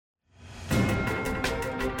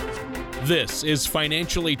This is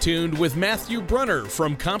Financially Tuned with Matthew Brunner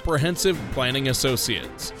from Comprehensive Planning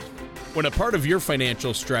Associates. When a part of your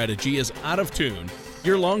financial strategy is out of tune,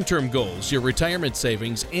 your long-term goals, your retirement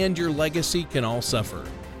savings, and your legacy can all suffer.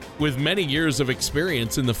 With many years of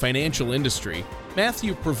experience in the financial industry,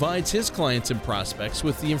 Matthew provides his clients and prospects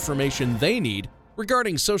with the information they need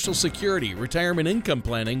regarding Social Security, retirement income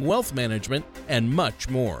planning, wealth management, and much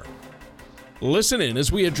more. Listen in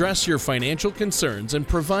as we address your financial concerns and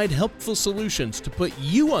provide helpful solutions to put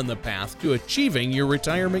you on the path to achieving your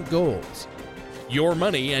retirement goals. Your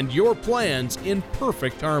money and your plans in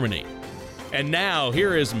perfect harmony. And now,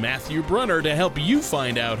 here is Matthew Brunner to help you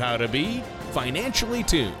find out how to be financially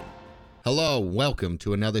tuned. Hello, welcome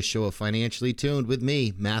to another show of Financially Tuned with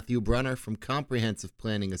me, Matthew Brunner from Comprehensive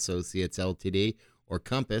Planning Associates Ltd., or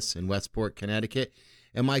Compass in Westport, Connecticut,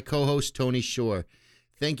 and my co-host Tony Shore.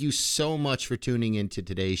 Thank you so much for tuning into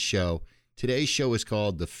today's show. Today's show is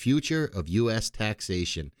called The Future of U.S.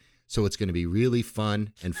 Taxation. So it's going to be really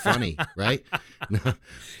fun and funny, right?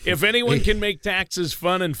 If anyone can make taxes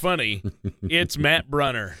fun and funny, it's Matt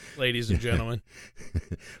Brunner, ladies and gentlemen.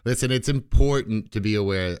 Listen, it's important to be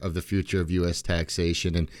aware of the future of U.S.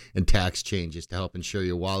 taxation and tax changes to help ensure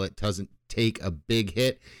your wallet doesn't take a big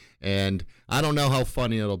hit. And I don't know how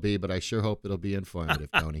funny it'll be, but I sure hope it'll be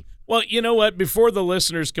informative, Tony. Well, you know what? Before the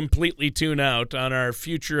listeners completely tune out on our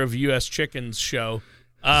Future of U.S. Chickens show,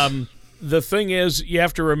 the thing is, you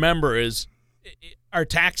have to remember is, are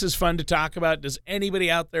taxes fun to talk about? Does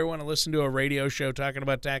anybody out there want to listen to a radio show talking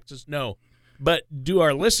about taxes? No. But do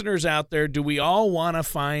our listeners out there, do we all want to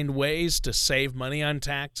find ways to save money on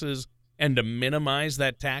taxes and to minimize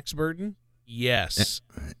that tax burden? Yes.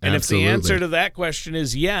 And if the answer to that question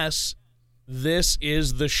is yes, this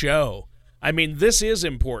is the show. I mean, this is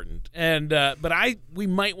important. And but we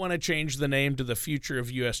might want to change the name to the Future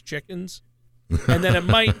of U.S. Chickens. And then it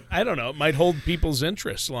might, I don't know, it might hold people's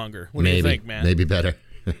interest longer. What do you think, man? Maybe better.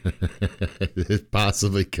 It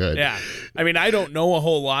possibly could. Yeah. I mean, I don't know a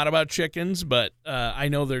whole lot about chickens, but I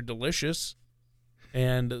know they're delicious.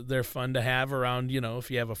 And they're fun to have around,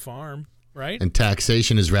 if you have a farm, right? And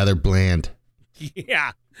taxation is rather bland.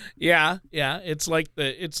 Yeah. It's like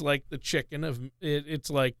the chicken of it's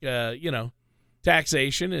like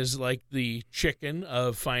taxation is like the chicken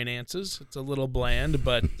of finances. It's a little bland,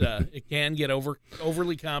 but it can get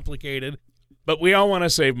overly complicated. But we all want to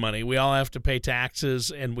save money. We all have to pay taxes,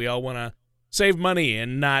 and we all want to save money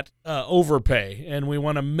and not overpay. And we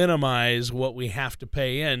want to minimize what we have to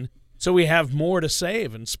pay in so we have more to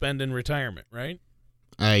save and spend in retirement, right?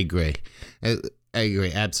 I agree. I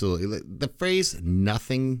agree, absolutely. The phrase,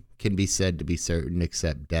 nothing can be said to be certain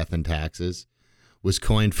except death and taxes, was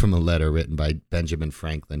coined from a letter written by Benjamin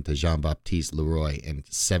Franklin to Jean-Baptiste Leroy in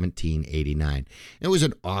 1789. It was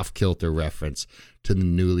an off-kilter reference to the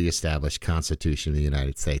newly established Constitution of the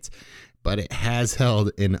United States, but it has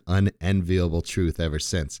held an unenviable truth ever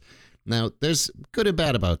since. Now, there's good and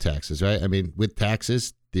bad about taxes, right? I mean, with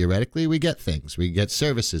taxes, theoretically, we get things. We get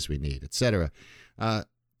services we need, etc.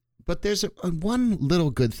 But there's one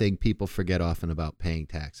little good thing people forget often about paying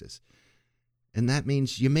taxes, and that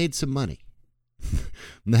means you made some money.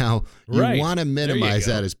 Now, you want to minimize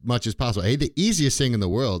that as much as possible. Hey, the easiest thing in the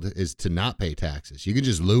world is to not pay taxes. You can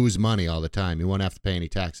just lose money all the time. You won't have to pay any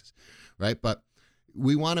taxes, right? But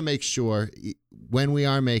we want to make sure when we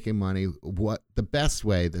are making money, what the best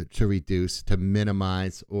way to reduce, to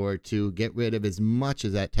minimize, or to get rid of as much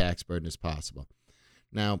of that tax burden as possible.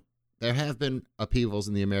 Now, there have been upheavals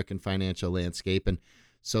in the American financial landscape, and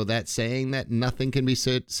so that saying that nothing can be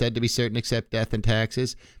said to be certain except death and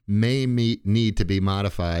taxes may need to be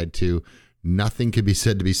modified to nothing can be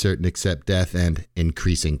said to be certain except death and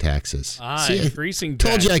increasing taxes. Increasing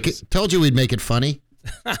taxes. Told you we'd make it funny.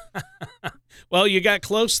 Well, you got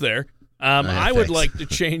close there. I would like to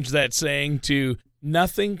change that saying to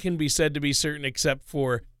nothing can be said to be certain except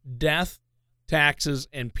for death, taxes,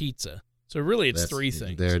 and pizza. So really it's three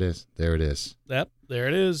things. There it is. Yep, there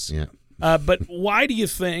it is. Yeah. But why do you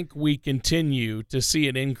think we continue to see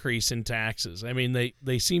an increase in taxes? I mean,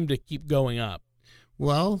 they seem to keep going up.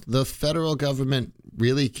 Well, the federal government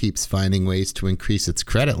really keeps finding ways to increase its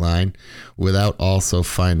credit line without also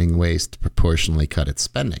finding ways to proportionally cut its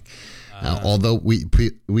spending. Although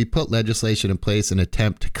we put legislation in place in an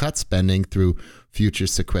attempt to cut spending through future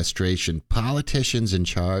sequestration, politicians in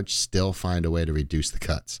charge still find a way to reduce the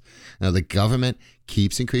cuts. Now, the government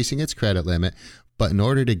keeps increasing its credit limit, but in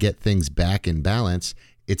order to get things back in balance,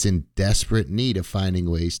 it's in desperate need of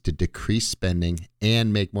finding ways to decrease spending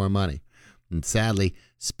and make more money. And sadly,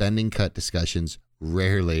 spending cut discussions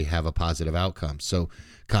rarely have a positive outcome. So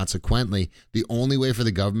consequently, the only way for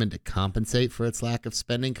the government to compensate for its lack of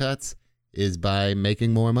spending cuts is by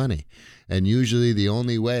making more money. And usually the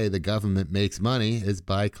only way the government makes money is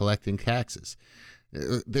by collecting taxes.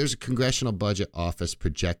 There's a Congressional Budget Office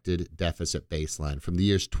projected deficit baseline from the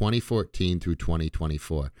years 2014 through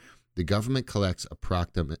 2024. The government collects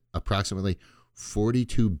approximately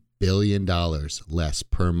 $42 billion less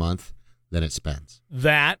per month than it spends.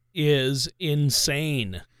 That is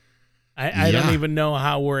insane. I don't even know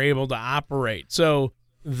how we're able to operate. So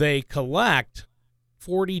they collect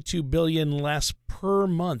 $42 billion less per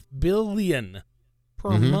month. Billion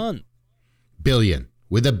per month. Billion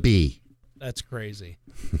with a B. That's crazy.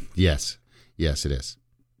 Yes, it is.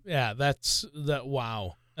 Yeah,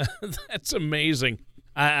 wow. That's amazing.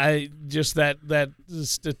 I just that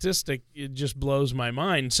statistic, it just blows my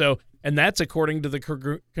mind. So, and that's according to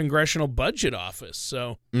the Congressional Budget Office.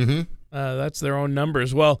 So that's their own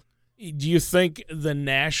numbers. Well, do you think the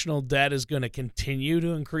national debt is going to continue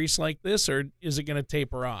to increase like this, or is it going to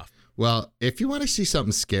taper off? Well, if you want to see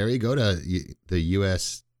something scary, go to the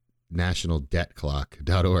U.S.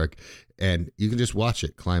 nationaldebtclock.org, and you can just watch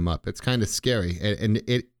it climb up. It's kind of scary, and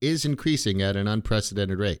it is increasing at an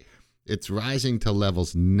unprecedented rate. It's rising to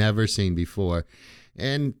levels never seen before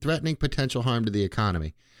and threatening potential harm to the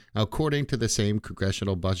economy. Now, according to the same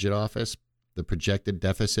Congressional Budget Office, the projected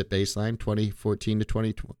deficit baseline 2014 to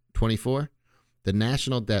 2024, the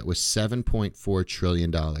national debt was $7.4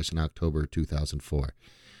 trillion in October of 2004.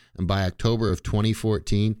 And by October of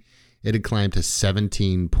 2014, it had climbed to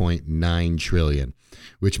 $17.9 trillion,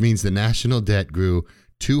 which means the national debt grew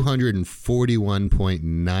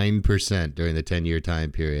 241.9% during the 10-year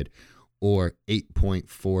time period, or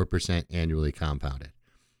 8.4% annually compounded.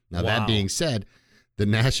 Now, that being said, the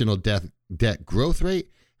national debt growth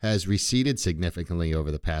rate has receded significantly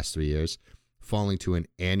over the past 3 years, falling to an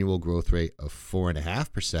annual growth rate of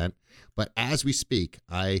 4.5%. But as we speak,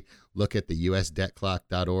 I look at the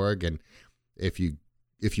usdebtclock.org, and if you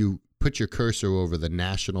put your cursor over the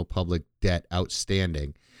national public debt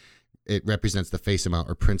outstanding, it represents the face amount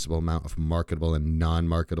or principal amount of marketable and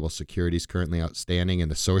non-marketable securities currently outstanding, and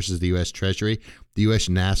the sources of the U.S. Treasury. The U.S.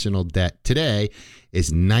 national debt today is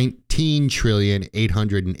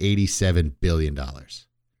 $19.887 trillion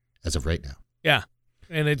as of right now. Yeah,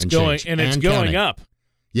 and it's going up.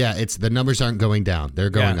 Yeah, the numbers aren't going down; they're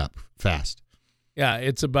going up fast. Yeah,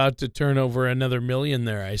 it's about to turn over another million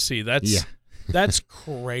there. I see. That's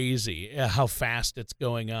crazy how fast it's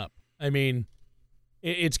going up. I mean,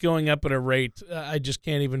 it's going up at a rate I just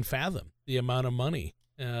can't even fathom the amount of money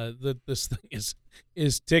that this thing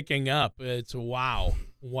is ticking up. It's wow.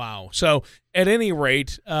 So at any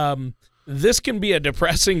rate, this can be a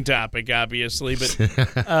depressing topic, obviously, but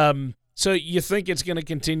so you think it's going to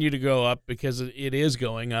continue to go up because it is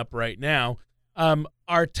going up right now.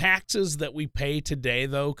 Are taxes that we pay today,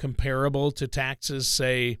 though, comparable to taxes,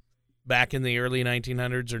 say, back in the early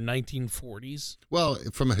 1900s or 1940s? Well,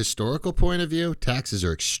 from a historical point of view, taxes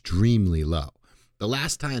are extremely low. The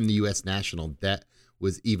last time the U.S. national debt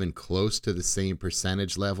was even close to the same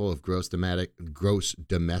percentage level of gross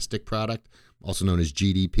domestic product, also known as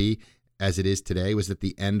GDP, as it is today, was at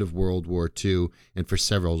the end of World War II and for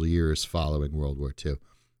several years following World War II.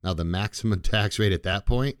 Now, the maximum tax rate at that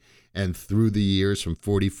point and through the years from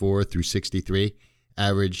 44 through 63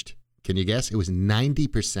 averaged, can you guess? It was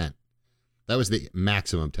 90%. That was the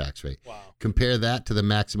maximum tax rate. Wow. Compare that to the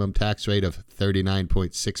maximum tax rate of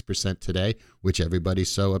 39.6% today, which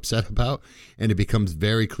everybody's so upset about, and it becomes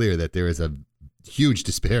very clear that there is a huge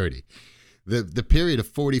disparity. The period of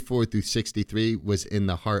 44 through 63 was in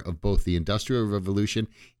the heart of both the Industrial Revolution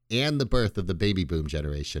and the birth of the baby boom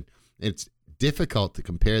generation. It's difficult to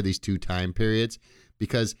compare these two time periods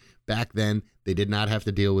because back then they did not have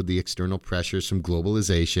to deal with the external pressures from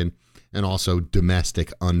globalization and also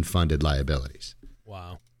domestic unfunded liabilities.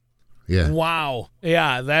 Wow. Yeah. Wow.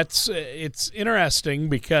 Yeah, it's interesting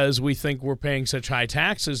because we think we're paying such high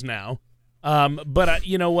taxes now. But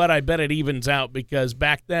you know what? I bet it evens out because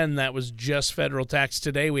back then that was just federal tax.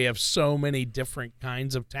 Today we have so many different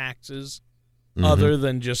kinds of taxes other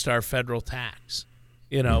than just our federal tax.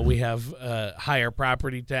 You know, we have higher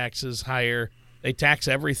property taxes, they tax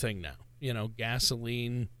everything now. You know,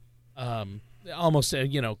 gasoline, almost,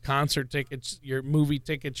 concert tickets, your movie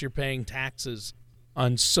tickets, you're paying taxes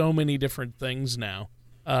on so many different things now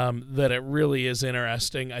that it really is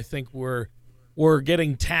interesting. I think we're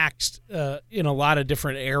getting taxed in a lot of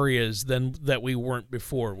different areas than that we weren't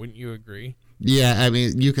before. Wouldn't you agree? Yeah, I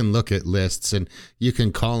mean, you can look at lists and you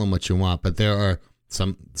can call them what you want, but there are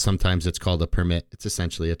sometimes it's called a permit. It's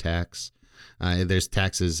essentially a tax. There's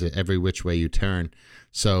taxes every which way you turn.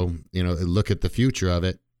 So, look at the future of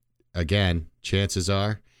it. Again, chances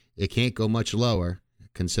are it can't go much lower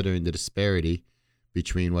considering the disparity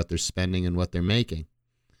between what they're spending and what they're making.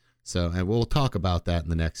 So, and we'll talk about that in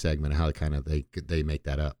the next segment, how they make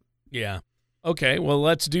that up. Yeah. Okay, well,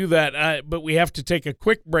 let's do that. But we have to take a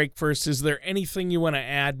quick break first. Is there anything you want to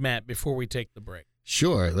add, Matt, before we take the break?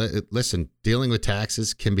 Sure. Listen, dealing with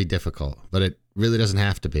taxes can be difficult, but it really doesn't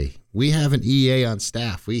have to be. We have an EA on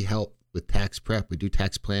staff. We help with tax prep. We do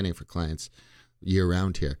tax planning for clients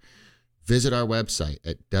year-round here. Visit our website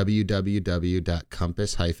at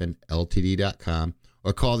www.compass-ltd.com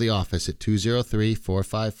or call the office at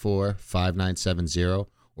 203-454-5970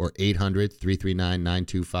 or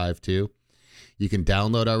 800-339-9252. You can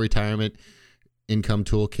download our retirement income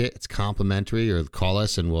toolkit. It's complimentary, or call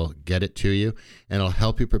us and we'll get it to you, and it'll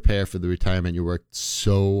help you prepare for the retirement you worked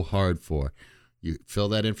so hard for. You fill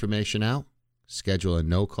that information out, schedule a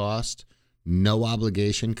no-cost, no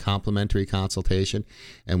obligation, complimentary consultation,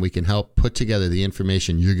 and we can help put together the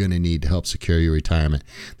information you're going to need to help secure your retirement.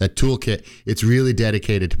 That toolkit, it's really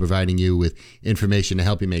dedicated to providing you with information to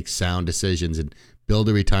help you make sound decisions and build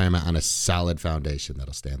a retirement on a solid foundation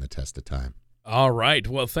that'll stand the test of time. All right.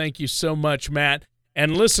 Well, thank you so much, Matt.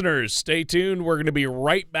 And listeners, stay tuned. We're going to be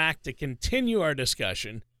right back to continue our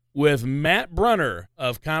discussion with Matt Brunner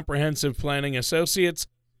of Comprehensive Planning Associates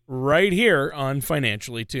right here on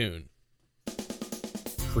Financially Tuned.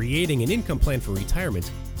 Creating an income plan for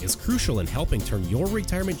retirement is crucial in helping turn your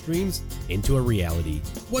retirement dreams into a reality.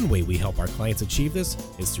 One way we help our clients achieve this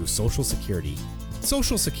is through Social Security.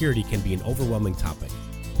 Social Security can be an overwhelming topic,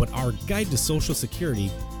 but our Guide to Social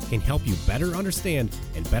Security can help you better understand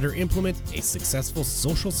and better implement a successful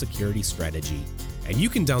Social Security strategy. And you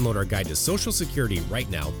can download our Guide to Social Security right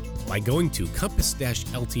now by going to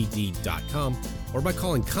compass-ltd.com or by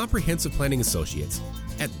calling Comprehensive Planning Associates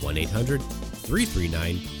at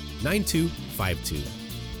 1-800-339-9252.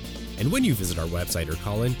 And when you visit our website or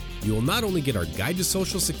call in, you will not only get our Guide to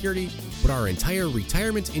Social Security, but our entire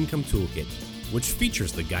Retirement Income Toolkit, which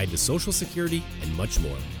features the Guide to Social Security and much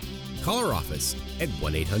more. Call our office at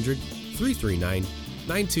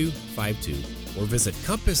 1-800-339-9252 or visit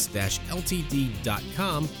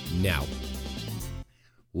compass-ltd.com now.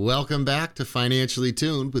 Welcome back to Financially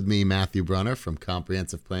Tuned with me, Matthew Brunner from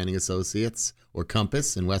Comprehensive Planning Associates, or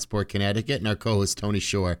Compass, in Westport, Connecticut, and our co-host Tony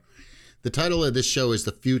Shore. The title of this show is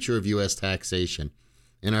The Future of U.S. Taxation.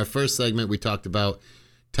 In our first segment, we talked about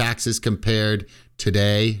taxes compared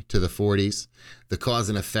today to the 40s, the cause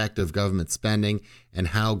and effect of government spending, and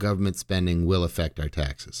how government spending will affect our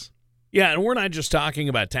taxes. Yeah, and we're not just talking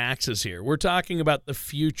about taxes here. We're talking about the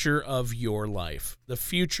future of your life, the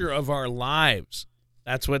future of our lives.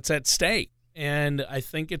 That's what's at stake. And I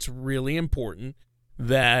think it's really important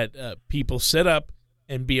that people sit up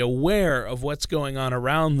and be aware of what's going on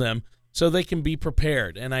around them so they can be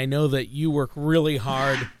prepared. And I know that you work really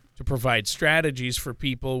hard to provide strategies for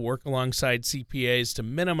people, work alongside CPAs to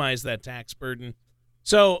minimize that tax burden.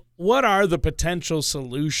 So what are the potential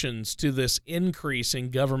solutions to this increase in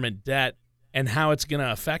government debt and how it's going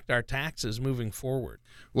to affect our taxes moving forward?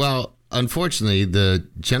 Well, unfortunately, the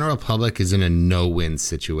general public is in a no-win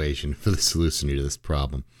situation for the solution to this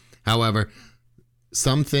problem. However,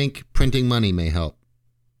 some think printing money may help.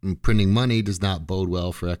 Printing money does not bode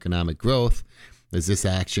well for economic growth, as this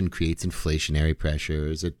action creates inflationary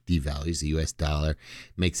pressures, it devalues the U.S. dollar,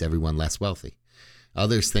 makes everyone less wealthy.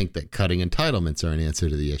 Others think that cutting entitlements are an answer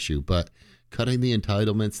to the issue, but cutting the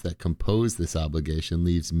entitlements that compose this obligation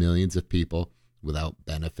leaves millions of people without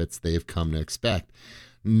benefits they have come to expect.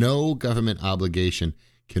 No government obligation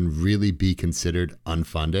can really be considered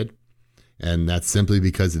unfunded, and that's simply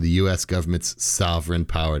because of the U.S. government's sovereign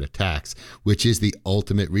power to tax, which is the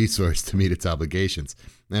ultimate resource to meet its obligations.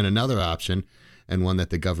 And another option, and one that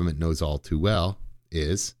the government knows all too well,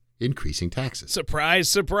 is increasing taxes. Surprise,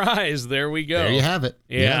 surprise. There we go. There you have it.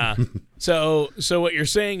 Yeah. So what you're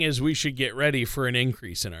saying is we should get ready for an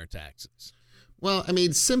increase in our taxes. Well, I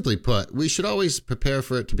mean, simply put, we should always prepare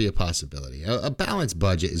for it to be a possibility. A balanced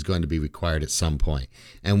budget is going to be required at some point,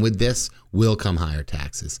 and with this will come higher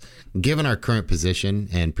taxes. Given our current position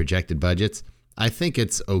and projected budgets, I think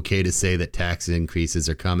it's okay to say that tax increases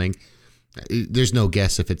are coming. There's no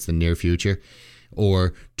guess if it's the near future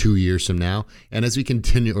or 2 years from now, and as we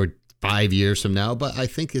continue, or 5 years from now, but I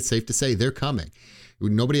think it's safe to say they're coming.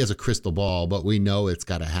 Nobody has a crystal ball, but we know it's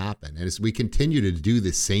got to happen. And as we continue to do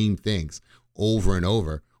the same things over and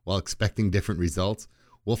over while expecting different results,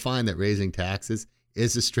 we'll find that raising taxes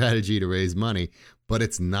is a strategy to raise money, but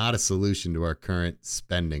it's not a solution to our current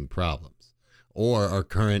spending problems or our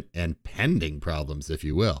current and pending problems, if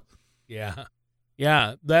you will. Yeah.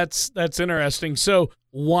 Yeah, that's interesting. So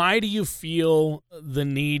Why do you feel the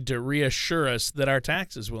need to reassure us that our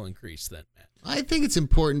taxes will increase then, Matt? I think it's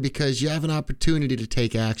important because you have an opportunity to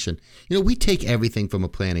take action. We take everything from a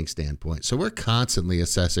planning standpoint. So we're constantly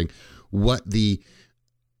assessing what the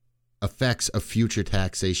effects of future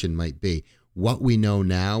taxation might be, what we know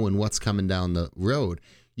now and what's coming down the road.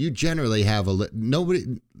 You generally have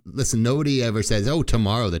nobody ever says, oh,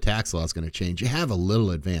 tomorrow the tax law is going to change. You have a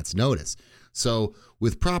little advance notice. So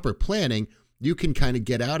with proper planning, you can kind of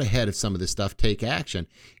get out ahead of some of this stuff, take action.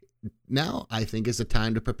 Now, I think, is the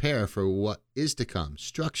time to prepare for what is to come.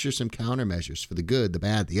 Structure some countermeasures for the good, the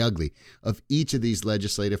bad, the ugly of each of these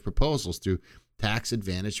legislative proposals through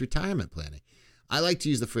tax-advantaged retirement planning. I like to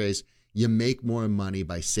use the phrase, you make more money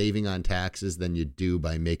by saving on taxes than you do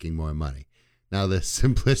by making more money. Now, the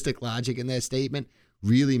simplistic logic in that statement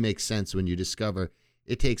really makes sense when you discover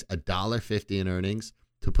it takes $1.50 in earnings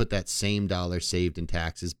to put that same dollar saved in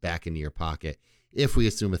taxes back into your pocket if we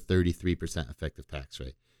assume a 33% effective tax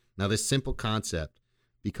rate. Now, this simple concept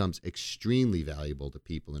becomes extremely valuable to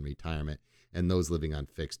people in retirement and those living on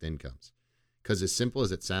fixed incomes. Because as simple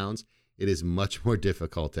as it sounds, it is much more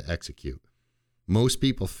difficult to execute. Most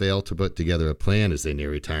people fail to put together a plan as they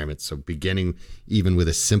near retirement, so beginning even with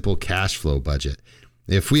a simple cash flow budget.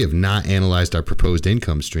 If we have not analyzed our proposed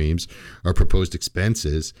income streams, our proposed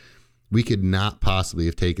expenses, we could not possibly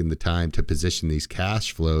have taken the time to position these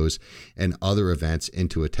cash flows and other events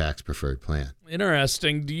into a tax-preferred plan.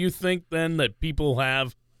 Interesting. Do you think then that people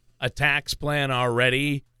have a tax plan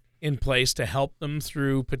already in place to help them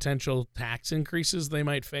through potential tax increases they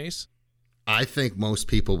might face? I think most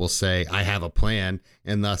people will say, I have a plan,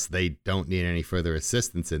 and thus they don't need any further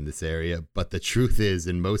assistance in this area. But the truth is,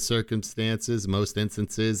 in most circumstances, most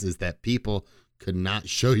instances, is that people could not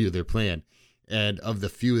show you their plan. And of the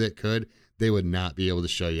few that could, they would not be able to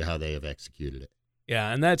show you how they have executed it.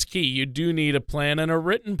 Yeah, and that's key. You do need a plan and a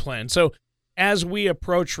written plan. So as we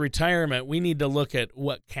approach retirement, we need to look at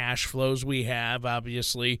what cash flows we have,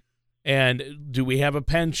 obviously, and do we have a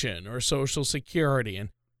pension or Social Security, and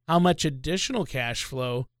how much additional cash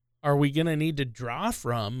flow are we going to need to draw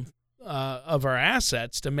from of our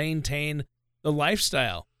assets to maintain the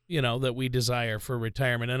lifestyle, that we desire for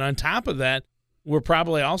retirement. And on top of that, we're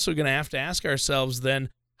probably also going to have to ask ourselves then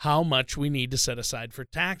how much we need to set aside for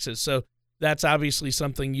taxes. So that's obviously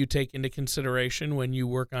something you take into consideration when you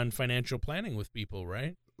work on financial planning with people,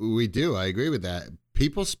 right? We do. I agree with that.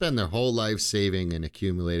 People spend their whole life saving and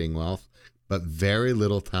accumulating wealth, but very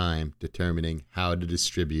little time determining how to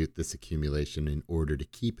distribute this accumulation in order to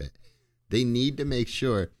keep it. They need to make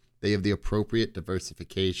sure they have the appropriate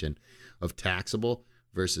diversification of taxable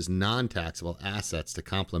versus non-taxable assets to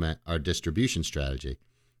complement our distribution strategy.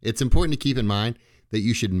 It's important to keep in mind that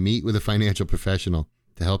you should meet with a financial professional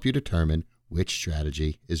to help you determine which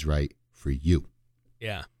strategy is right for you.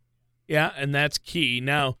 Yeah, and that's key.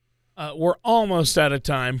 Now, we're almost out of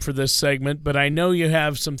time for this segment, but I know you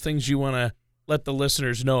have some things you want to let the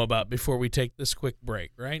listeners know about before we take this quick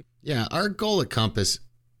break, right? Yeah, our goal at Compass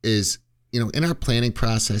is, in our planning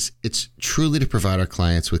process, it's truly to provide our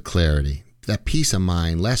clients with clarity, that peace of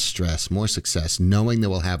mind, less stress, more success, knowing that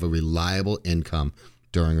we'll have a reliable income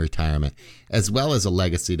during retirement, as well as a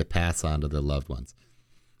legacy to pass on to their loved ones.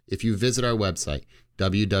 If you visit our website,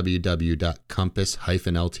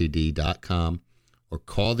 www.compass-ltd.com, or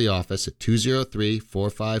call the office at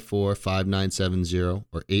 203-454-5970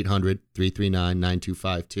 or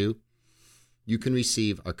 800-339-9252, you can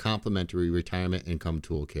receive our complimentary retirement income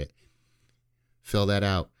toolkit. Fill that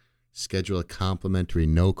out. Schedule a complimentary,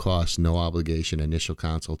 no-cost, no-obligation initial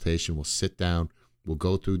consultation. We'll sit down. We'll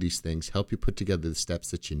go through these things, help you put together the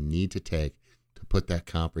steps that you need to take to put that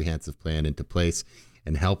comprehensive plan into place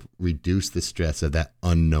and help reduce the stress of that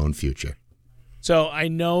unknown future. So I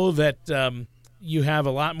know that you have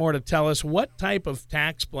a lot more to tell us. What type of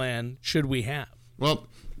tax plan should we have? Well,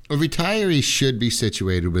 a retiree should be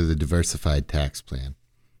situated with a diversified tax plan.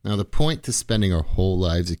 Now, the point to spending our whole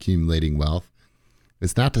lives accumulating wealth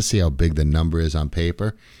is not to see how big the number is on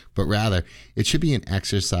paper, but rather it should be an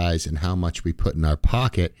exercise in how much we put in our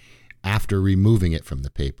pocket after removing it from the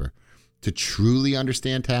paper. To truly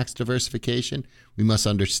understand tax diversification, we must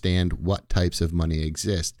understand what types of money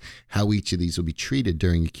exist, how each of these will be treated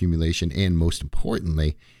during accumulation, and most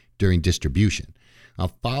importantly, during distribution.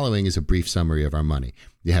 Now, following is a brief summary of our money.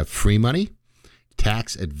 You have free money,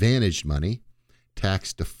 tax-advantaged money,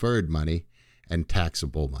 tax-deferred money, and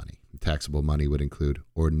taxable money. Taxable money would include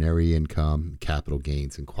ordinary income, capital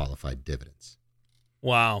gains, and qualified dividends.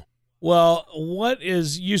 Wow. Well,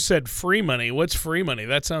 you said free money. What's free money?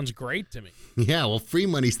 That sounds great to me. Yeah, well, free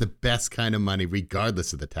money's the best kind of money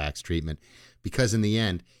regardless of the tax treatment, because in the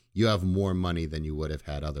end, you have more money than you would have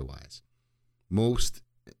had otherwise.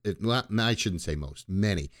 I shouldn't say most,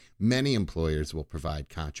 many employers will provide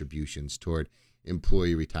contributions toward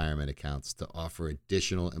employee retirement accounts to offer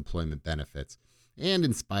additional employment benefits and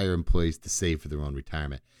inspire employees to save for their own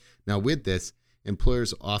retirement. Now, with this,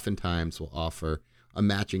 employers oftentimes will offer a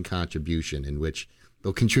matching contribution in which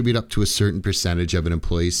they'll contribute up to a certain percentage of an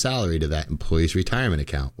employee's salary to that employee's retirement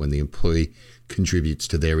account when the employee contributes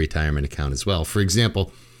to their retirement account as well. For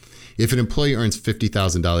example, if an employee earns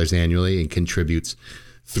 $50,000 annually and contributes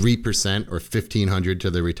 3% or $1,500 to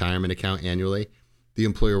the retirement account annually, the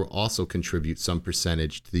employer will also contribute some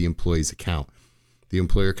percentage to the employee's account. The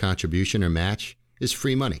employer contribution or match is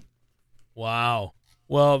free money. Wow.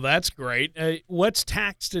 Well, that's great. What's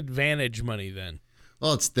tax advantage money then?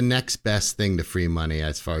 Well, it's the next best thing to free money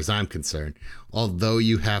as far as I'm concerned. Although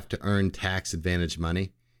you have to earn tax advantage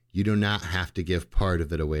money, you do not have to give part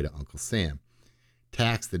of it away to Uncle Sam.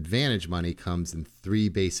 Tax advantage money comes in 3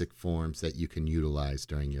 basic forms that you can utilize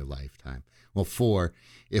during your lifetime. Well, 4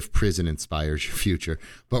 if prison inspires your future,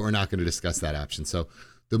 but we're not going to discuss that option. So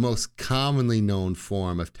the most commonly known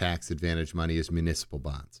form of tax advantage money is municipal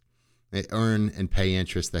bonds. They earn and pay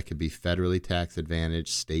interest that could be federally tax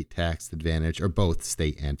advantage, state tax advantage, or both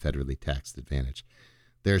state and federally tax advantage.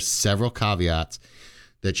 There are several caveats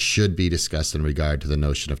that should be discussed in regard to the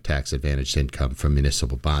notion of tax advantaged income from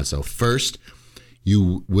municipal bonds. So first,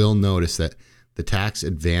 you will notice that the tax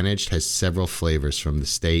advantaged has several flavors from the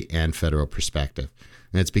state and federal perspective.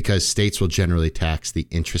 And it's because states will generally tax the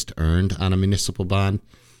interest earned on a municipal bond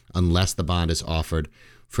unless the bond is offered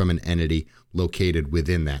from an entity located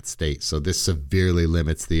within that state. So this severely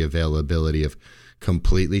limits the availability of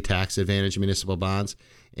completely tax advantaged municipal bonds,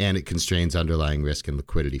 and it constrains underlying risk and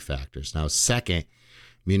liquidity factors. Now, second,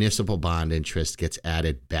 municipal bond interest gets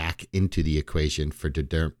added back into the equation for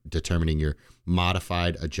determining your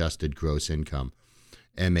modified adjusted gross income,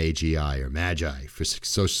 MAGI or MAGI for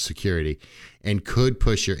Social Security, and could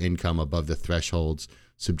push your income above the thresholds,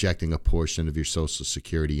 subjecting a portion of your Social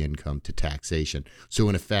Security income to taxation. So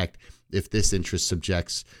in effect, if this interest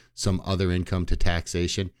subjects some other income to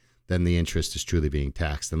taxation, then the interest is truly being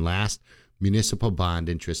taxed. And last, municipal bond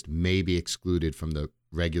interest may be excluded from the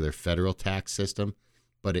regular federal tax system,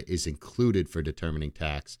 but it is included for determining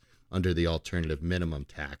tax under the alternative minimum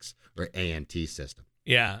tax or ANT system.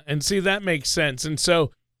 Yeah, and see, that makes sense. And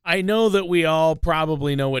so I know that we all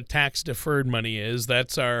probably know what tax deferred money is.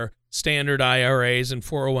 That's our standard IRAs and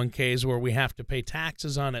 401ks where we have to pay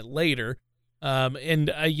taxes on it later.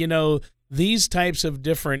 These types of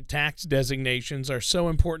different tax designations are so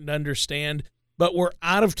important to understand, but we're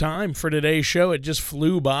out of time for today's show. It just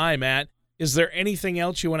flew by, Matt. Is there anything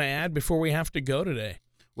else you want to add before we have to go today?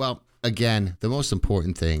 Well, again, the most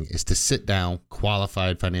important thing is to sit down,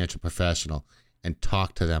 qualified financial professional, and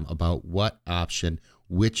talk to them about what option,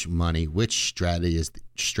 which money, which strategy is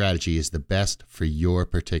the best for your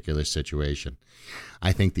particular situation.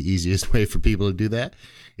 I think the easiest way for people to do that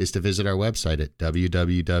is to visit our website at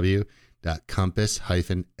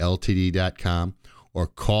www.compass-ltd.com or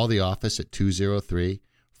call the office at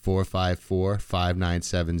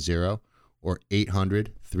 203-454-5970 or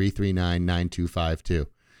 800-339-9252.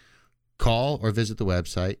 Call or visit the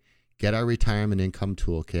website, get our retirement income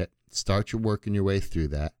toolkit, start your working your way through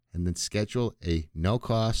that, and then schedule a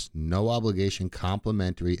no-cost, no-obligation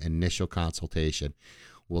complimentary initial consultation.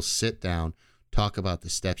 We'll sit down, talk about the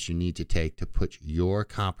steps you need to take to put your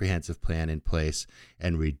comprehensive plan in place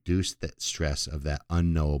and reduce the stress of that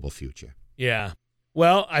unknowable future. Yeah.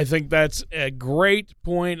 Well, I think that's a great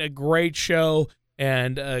point, a great show,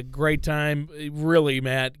 and a great time. Really,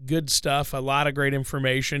 Matt, good stuff, a lot of great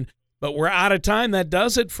information. But we're out of time. That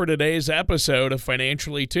does it for today's episode of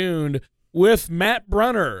Financially Tuned with Matt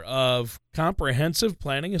Brunner of Comprehensive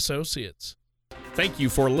Planning Associates. Thank you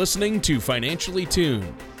for listening to Financially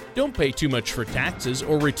Tuned. Don't pay too much for taxes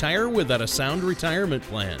or retire without a sound retirement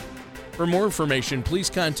plan. For more information, please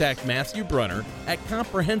contact Matthew Brunner at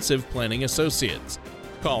Comprehensive Planning Associates.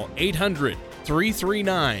 Call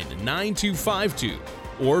 800-339-9252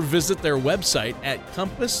 or visit their website at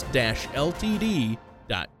compass-ltd.com.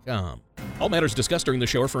 All matters discussed during the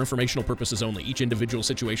show are for informational purposes only. Each individual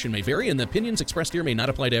situation may vary, and the opinions expressed here may not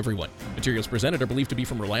apply to everyone. Materials presented are believed to be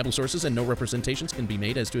from reliable sources, and no representations can be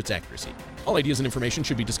made as to its accuracy. All ideas and information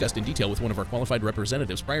should be discussed in detail with one of our qualified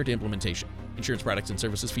representatives prior to implementation. Insurance products and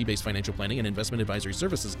services, fee-based financial planning, and investment advisory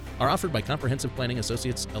services are offered by Comprehensive Planning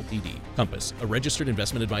Associates, Ltd. Compass, a registered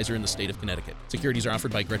investment advisor in the state of Connecticut. Securities are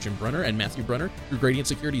offered by Gretchen Brunner and Matthew Brunner through Gradient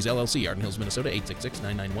Securities, LLC, Arden Hills, Minnesota,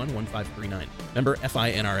 866-991-1539. Member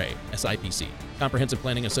FINRA, SIPC. SEC. Comprehensive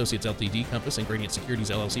Planning Associates Ltd., Compass, and Gradient Securities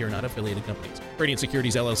LLC are not affiliated companies. Gradient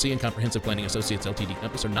Securities LLC and Comprehensive Planning Associates Ltd.,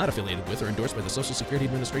 Compass are not affiliated with or endorsed by the Social Security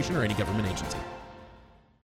Administration or any government agency.